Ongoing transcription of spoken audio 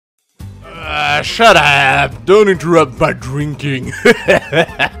Shut up! Don't interrupt my drinking.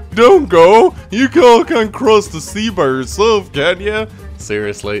 Don't go! You all can't cross the sea by yourself, can ya?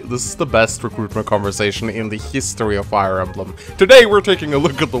 Seriously, this is the best recruitment conversation in the history of Fire Emblem. Today we're taking a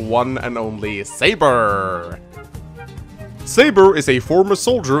look at the one and only Saber. Saber is a former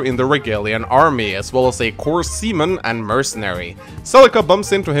soldier in the Regalian army, as well as a corps seaman and mercenary. Celica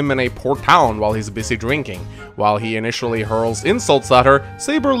bumps into him in a port town while he's busy drinking. While he initially hurls insults at her,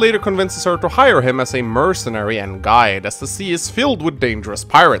 Saber later convinces her to hire him as a mercenary and guide, as the sea is filled with dangerous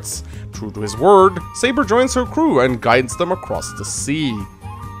pirates. True to his word, Saber joins her crew and guides them across the sea.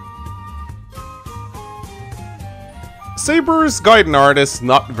 Saber's Gaiden art is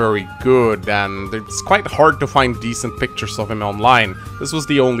not very good, and it's quite hard to find decent pictures of him online. This was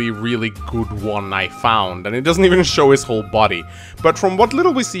the only really good one I found, and it doesn't even show his whole body. But from what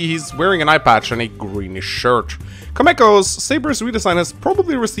little we see, he's wearing an eye patch and a greenish shirt. Echoes, Saber's redesign has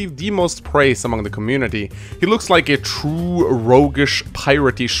probably received the most praise among the community. He looks like a true roguish,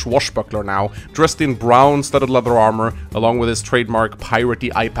 piratey swashbuckler now, dressed in brown studded leather armor, along with his trademark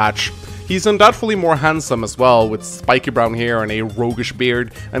piratey eye patch. He's undoubtedly more handsome as well, with spiky brown hair and a roguish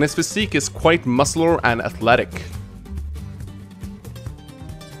beard, and his physique is quite muscular and athletic.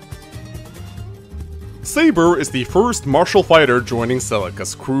 Saber is the first martial fighter joining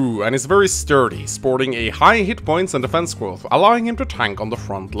Celica's crew, and is very sturdy, sporting a high hit points and defense growth, allowing him to tank on the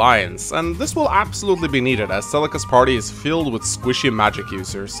front lines. And this will absolutely be needed, as Celica's party is filled with squishy magic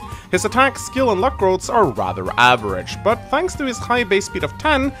users. His attack, skill and luck growths are rather average, but thanks to his high base speed of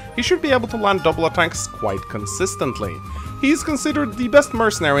 10, he should be able to land double attacks quite consistently. He's considered the best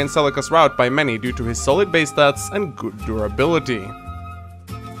mercenary in Celica's route by many due to his solid base stats and good durability.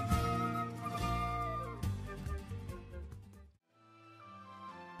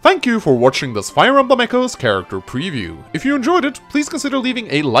 Thank you for watching this Fire Emblem Echoes character preview. If you enjoyed it, please consider leaving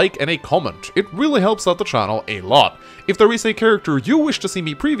a like and a comment. It really helps out the channel a lot. If there is a character you wish to see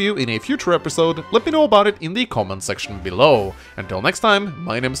me preview in a future episode, let me know about it in the comment section below. Until next time,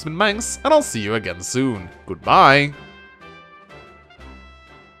 my name has been Mangs, and I'll see you again soon. Goodbye!